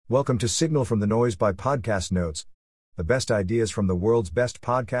Welcome to Signal from the Noise by Podcast Notes, the best ideas from the world's best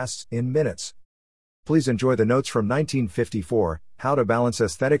podcasts in minutes. Please enjoy the notes from 1954, how to balance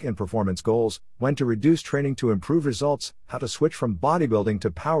aesthetic and performance goals, when to reduce training to improve results, how to switch from bodybuilding to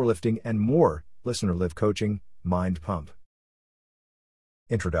powerlifting, and more. Listener Live Coaching, Mind Pump.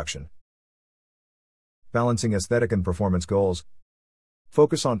 Introduction. Balancing aesthetic and performance goals.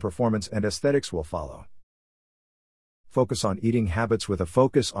 Focus on performance and aesthetics will follow. Focus on eating habits with a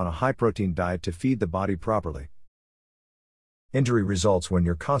focus on a high-protein diet to feed the body properly. Injury results when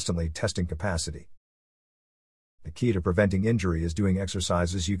you're constantly testing capacity. The key to preventing injury is doing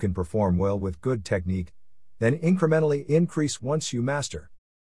exercises you can perform well with good technique, then incrementally increase once you master.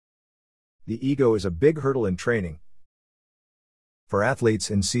 The ego is a big hurdle in training. For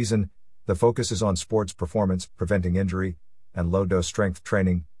athletes in season, the focus is on sports performance, preventing injury, and low-dose strength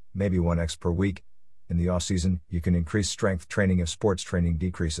training, maybe 1x per week. In the off-season, you can increase strength training if sports training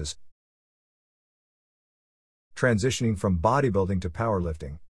decreases. Transitioning from bodybuilding to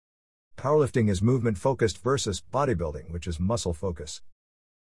powerlifting. Powerlifting is movement-focused versus bodybuilding, which is muscle-focused.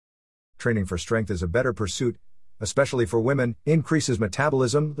 Training for strength is a better pursuit, especially for women, increases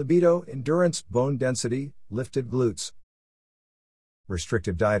metabolism, libido, endurance, bone density, lifted glutes.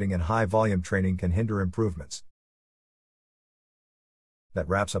 Restrictive dieting and high-volume training can hinder improvements. That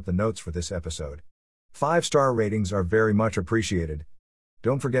wraps up the notes for this episode. 5-star ratings are very much appreciated.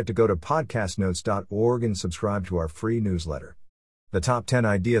 Don't forget to go to podcastnotes.org and subscribe to our free newsletter. The top 10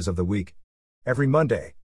 ideas of the week. Every Monday.